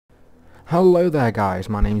Hello there guys,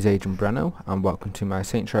 my name is AgentBreno and welcome to my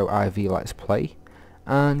Saints Row IV Let's Play.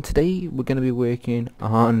 And today we're going to be working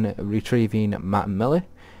on retrieving Matt and Millie.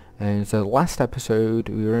 And so last episode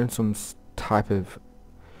we were in some type of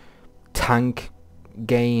tank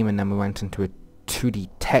game and then we went into a 2D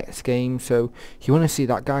text game. So if you want to see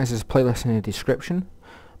that guys, there's a playlist in the description.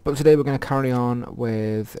 But today we're going to carry on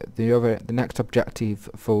with the next objective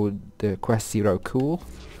for the Quest Zero Cool.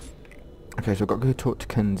 Okay, so I've got to go talk to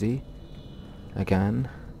Kenzie again.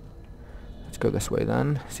 Let's go this way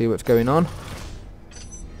then, see what's going on.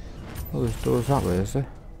 Oh, there's doors that way, is there?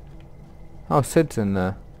 Oh, Sid's in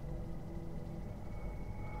there.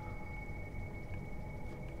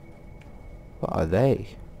 What are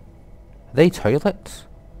they? Are they toilets?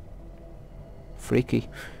 Freaky.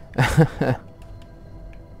 I've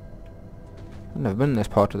never been in this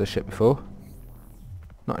part of the ship before.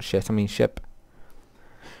 Not shit, I mean ship.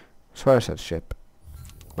 I swear I said ship.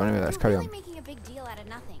 But anyway, let's carry on. Making a big deal out of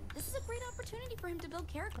nothing. This is a great opportunity for him to build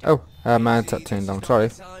character. Oh, my headset turned on, sorry.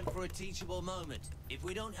 Time for a teachable moment. If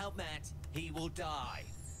we don't help Matt, he will die.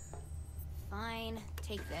 Fine,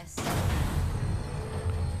 take this.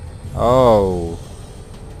 Oh.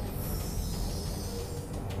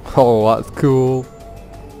 Oh, that's cool.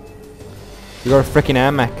 You got a freaking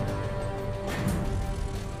air mech.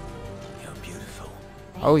 You're beautiful.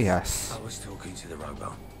 Oh, yes. I was talking to the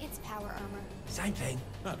robot. It's power armor. Same thing.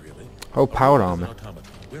 Not really. Oh, power armor.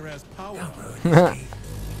 Whereas power Don't armor. ruin his teeth.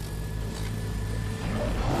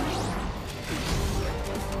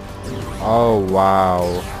 Oh,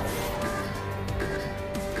 wow.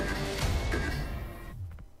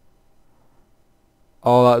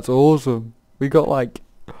 Oh, that's awesome. We got like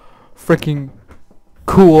freaking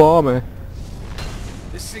cool armor.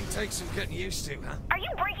 This thing takes some getting used to, huh? Are you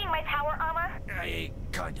breaking my power armor?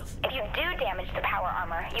 Kind of. If you do damage the power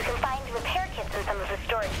armor, you can find repair kits in some of the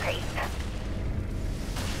storage crates.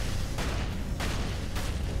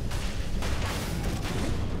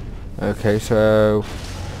 Okay, so...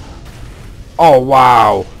 Oh,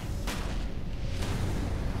 wow!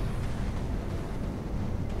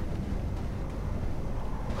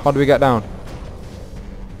 How do we get down?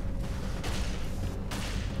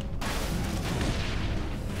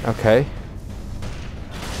 Okay.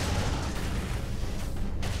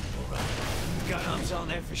 Alright. Gun arms on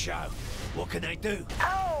there for show. What can they do?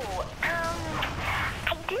 Oh,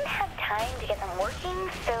 I didn't have time to get them working,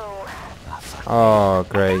 so... Oh,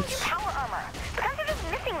 great. Power armor, because they're just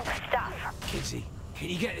missing stuff. Kinsey, can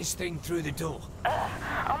you get this thing through the door?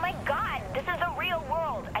 Oh my god, this is the real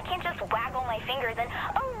world. I can't just waggle my fingers and...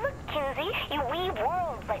 Oh, look, Kinsey, you weave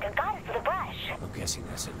worlds like a goddess with a brush. I'm guessing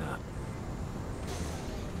that's enough.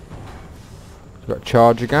 Got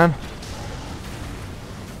charge again.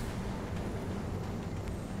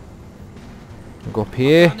 Go up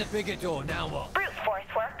here. On the bigger door, now what? Brute force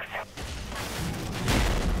works.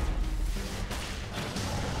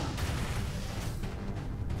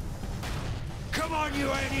 Come on, you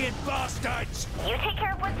alien bastards! You take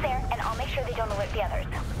care of what's there, and I'll make sure they don't alert the others.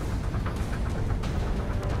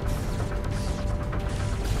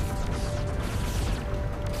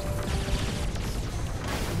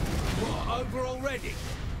 What, over already?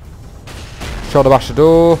 Shoulder bash the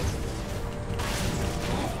door.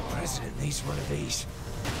 President needs one of these.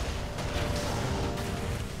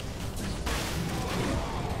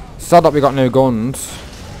 Sad that we got no guns.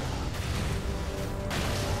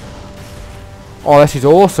 Oh, this is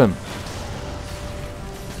awesome.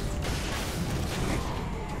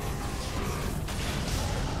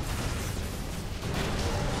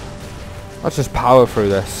 Let's just power through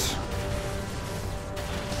this.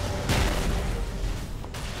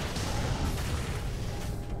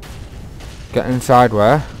 Get inside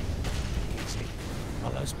where? Easy.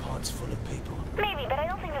 Are those pods full of people? Maybe, but I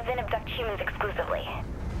don't think the Vin abduct humans exclusively.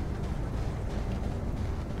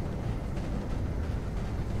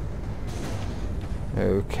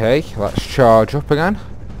 Okay, let's charge up again.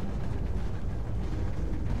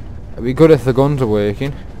 It'd be good if the guns are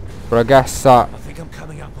working, but I guess that I think I'm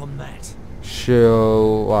coming up on that.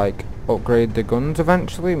 she'll like upgrade the guns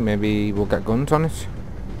eventually. Maybe we'll get guns on it.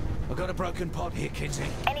 I've got a broken pod here, Kinsey.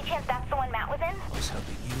 Any chance that's the one Matt was in? I was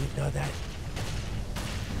hoping you would know that.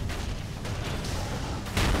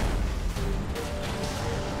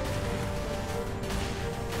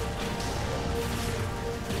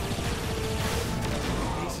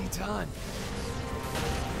 Easy time.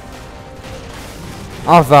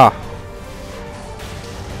 Have that.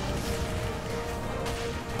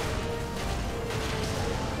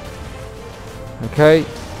 Okay,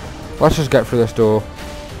 let's just get through this door.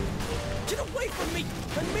 Get away from me!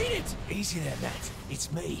 I mean it! Easy there, Matt.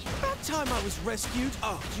 It's me. About time I I was rescued?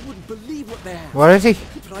 Oh, you wouldn't believe what they had. Where is he?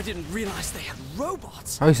 But I didn't realize they had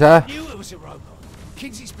robots. Oh, he's there. Knew it was a robot.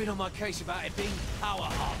 Kinsey's been on my case about it being power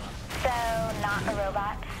armor. So, not a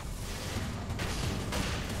robot?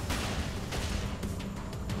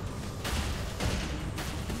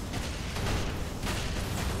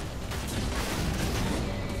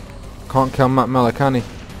 Can't kill Matt Miller, can he?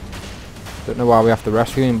 Don't know why we have to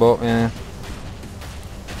rescue him, but yeah.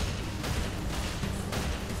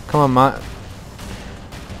 Come on, Matt.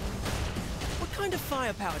 What kind of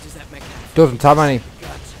firepower does that mech have? Doesn't have any.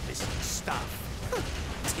 Guns and missing stuff.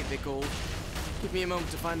 Let's get Vic all. Give me a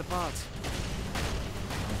moment to find the parts.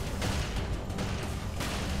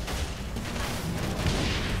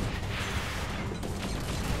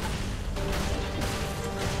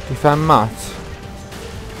 You found Matt?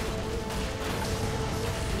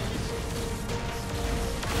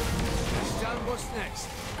 That's done. What's next?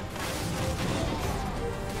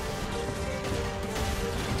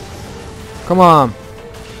 Come on.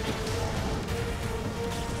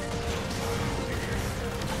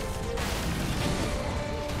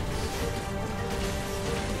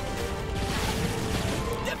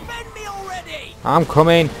 Defend me already! I'm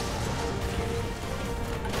coming.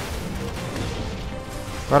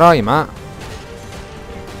 Where are you, Matt?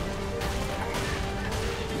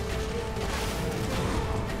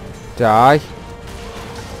 Die.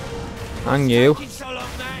 And you. Taking so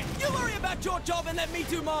long, man. You worry about your job and let me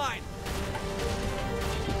do mine!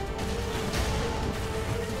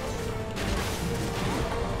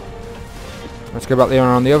 Let's go back there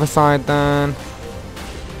on the other side then.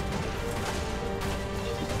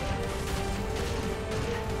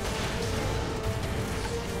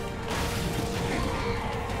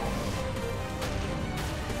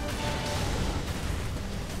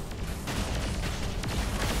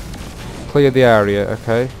 Clear the area,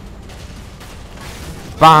 okay.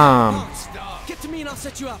 Bam! Get to me and I'll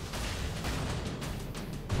set you up.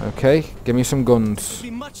 Okay, give me some guns. It'll be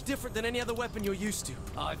much different than any other weapon you're used to.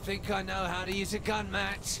 I think I know how to use a gun,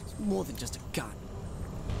 Matt. It's more than just a gun.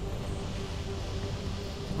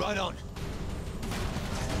 Right on.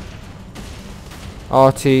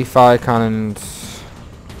 RT fire cannons.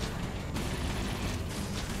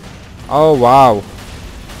 Oh wow.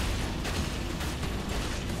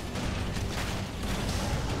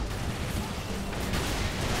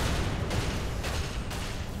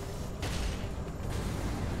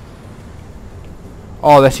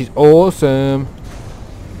 Oh, this is awesome.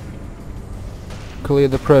 Clear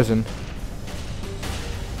the prison.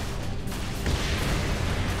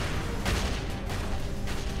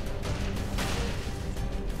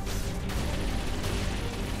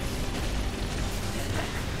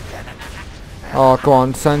 Oh, go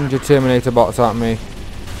on, send your Terminator bots at me.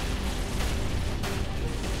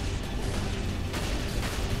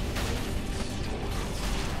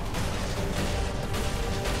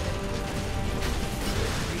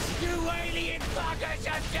 You alien buggers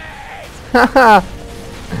are dead!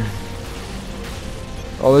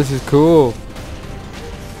 Oh, this is cool.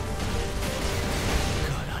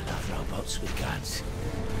 God, I love robots with guns.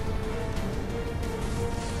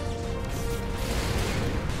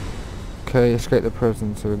 Okay, escape the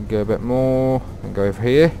prison so we can go a bit more and go over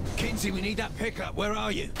here. Kinsey, we need that pickup. Where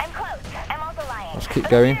are you? I'm close. I'm also lying. Let's keep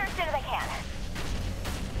I'll going. be here as soon as I can.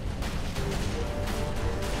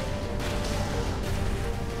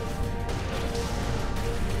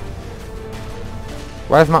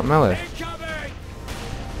 Where's Matt Miller? Incoming!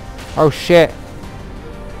 Oh shit.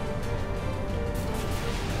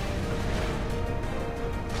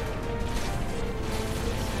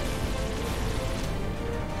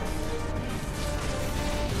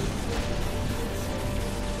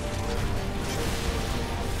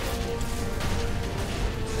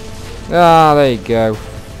 Ah, there you go.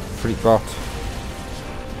 Freak bot.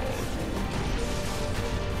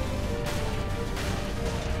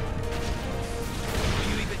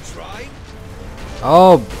 Will you even try?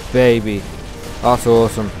 Oh, baby. That's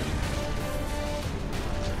awesome.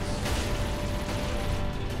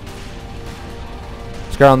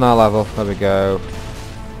 Let's go on that level. There we go.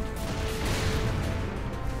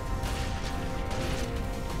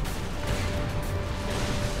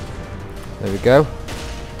 There we go.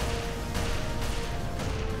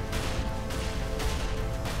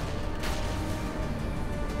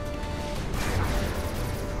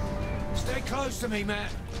 Stay close to me,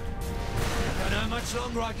 Matt. I don't know how much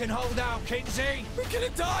longer I can hold out, Kinsey. We're gonna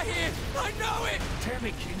die here! I know it! Tell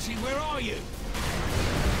me, Kinsey, where are you?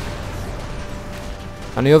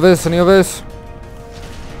 Any others? Any others?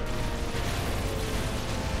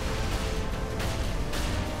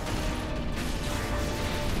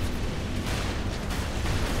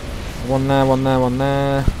 One there, one there, one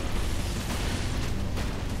there.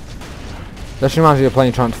 This reminds me of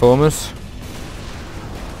playing Transformers.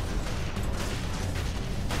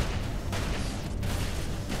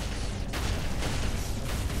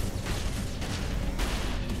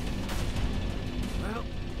 Well,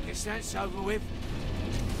 guess that's over with.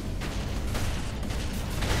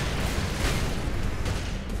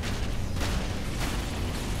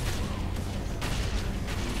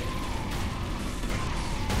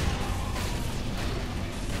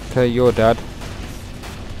 Okay, you're dead.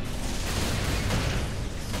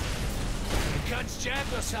 Your gun's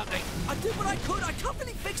jammed or something. I did what I could. I can't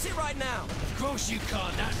really fix it right now. Of course you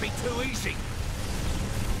can't. That'd be too easy.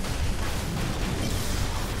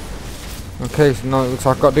 Okay, so now it looks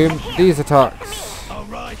like I've got to do these attacks. All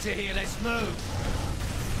right, to here. Let's move.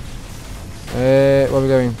 Where are we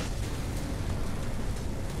going?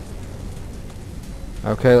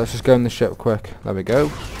 Okay, let's just go in the ship quick. There we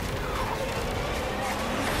go.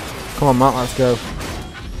 Come on, Matt, let's go.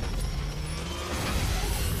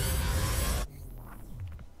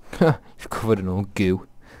 You're covered in all goo.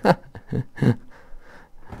 Right.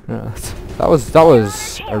 That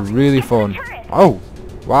was a really fun. Oh,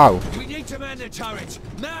 wow. We need to man the turret.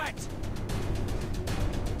 Matt!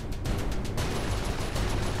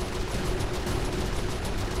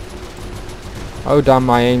 Oh damn,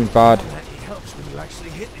 my aim's bad. That it helps when you actually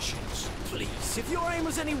hit the ships. Please, if your aim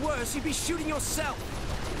was any worse, you'd be shooting yourself.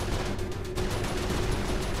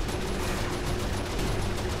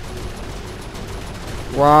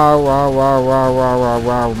 Wow, wow, wow, wow, wow, wow,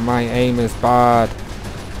 wow. My aim is bad.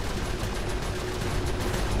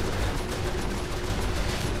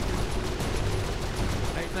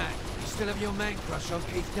 Hey, Matt, you still have your man crush on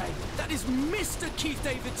Keith David? That is Mr. Keith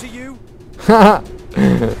David to you.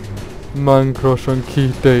 Man crush on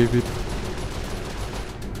Keith David.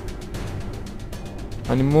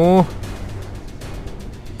 Any more?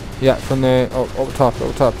 Yeah, from the up top,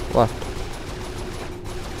 left.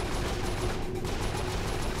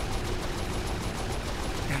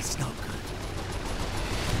 That's not good.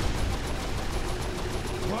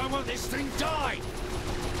 Why won't this thing die?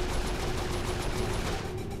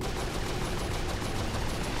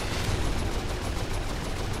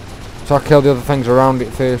 So I'll kill the other things around it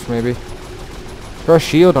first, maybe. Got a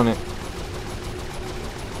shield on it.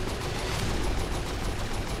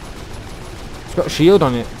 It's got a shield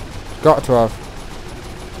on it. It's got to have.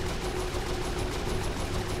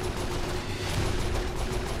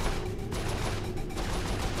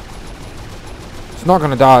 It's not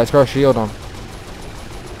gonna die, it's got a shield on.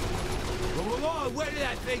 Whoa, where did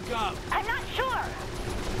that thing go? I'm not sure.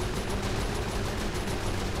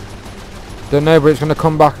 Don't know, but it's gonna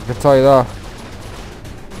come back, I can tell you that.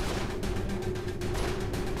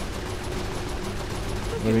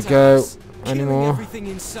 There we go. Any Killing more? everything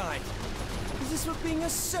inside. Is this what being a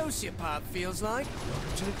sociopath feels like?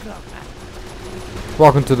 Welcome to the club, Matt.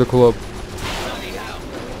 Welcome to the club. Bloody hell.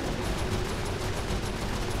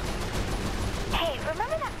 Hey,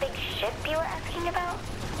 remember that big ship you were asking about?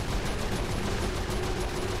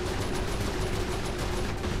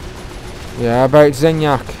 Yeah, about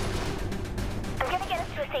Zenyak. I'm gonna get us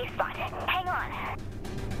to a safe spot. Hang on.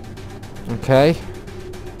 Okay.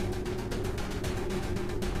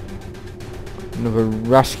 Another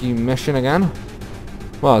rescue mission again.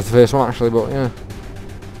 Well, it's the first one actually, but yeah.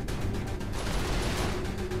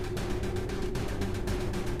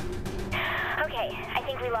 Okay, I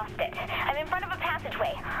think we lost it. I'm in front of a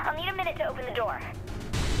passageway. I'll need a minute to open the door.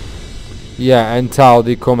 Yeah, until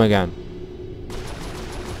they come again.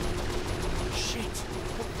 Shit.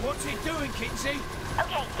 What's it doing, Kinsey?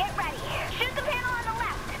 Okay, get ready. Shoot the panel on the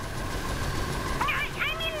left. I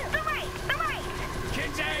mean the right. The right.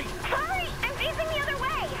 Kinsey! Sorry, I'm facing the other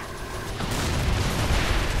way.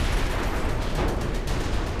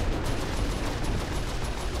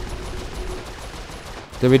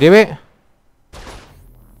 Did we do it?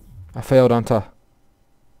 I failed, aren't I?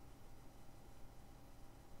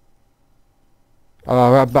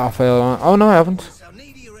 Oh, I bet I failed. Oh no, I haven't. So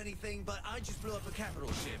needy or anything, but I just blew up a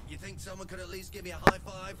capital ship. You think someone could at least give me a high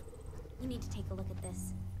five? You need to take a look at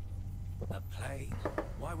this. A plane?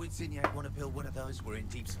 Why would Zinyak want to build one of those? We're in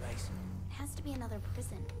deep space. It has to be another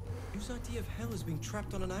prison. Whose idea of hell is being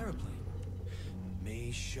trapped on an aeroplane?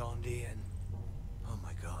 Me, Shondi, and... oh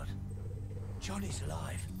my god. Johnny's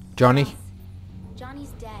alive. Johnny.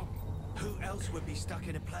 Johnny's dead. Who else would be stuck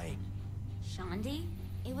in a plane? Shandi?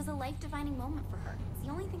 It was a life-defining moment for her. It's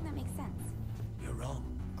the only thing that makes sense. You're wrong.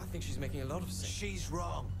 I think she's making a lot of sense. She's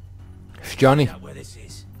wrong. It's Johnny. Find out where this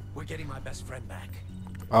is. We're getting my best friend back.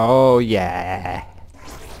 Oh yeah.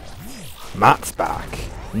 Matt's back.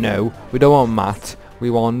 No, we don't want Matt.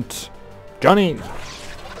 We want Johnny!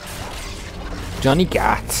 Johnny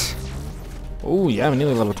Gat! Oh yeah, we're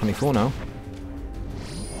nearly level 24 now.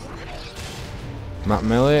 Matt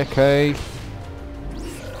Miller, okay.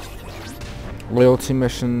 Loyalty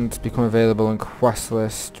missions become available in quest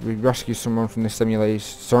list. We rescue someone from the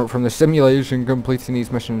simulation. Completing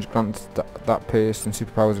these missions grants that person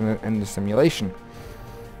superpowers in the simulation.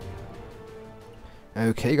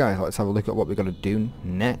 Okay guys, let's have a look at what we're going to do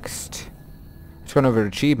next. Let's go over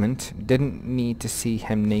achievement. Didn't need to see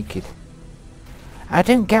him naked. I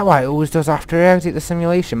don't get why it always does after I exit the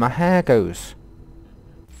simulation. My hair goes.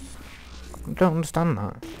 I don't understand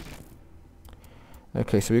that.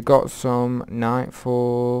 Okay, so we've got some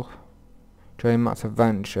Nightfall, during Matt's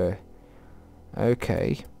adventure.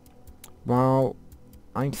 Okay. Well,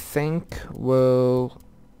 I think we'll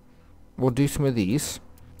do some of these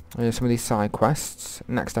side quests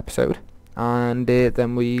next episode, and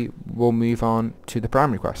then we will move on to the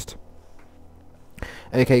primary quest.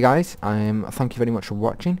 Okay guys, thank you very much for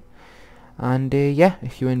watching, and yeah,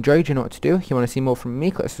 if you enjoyed, you know what to do. If you want to see more from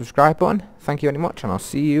me, click the subscribe button. Thank you very much, and I'll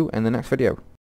see you in the next video.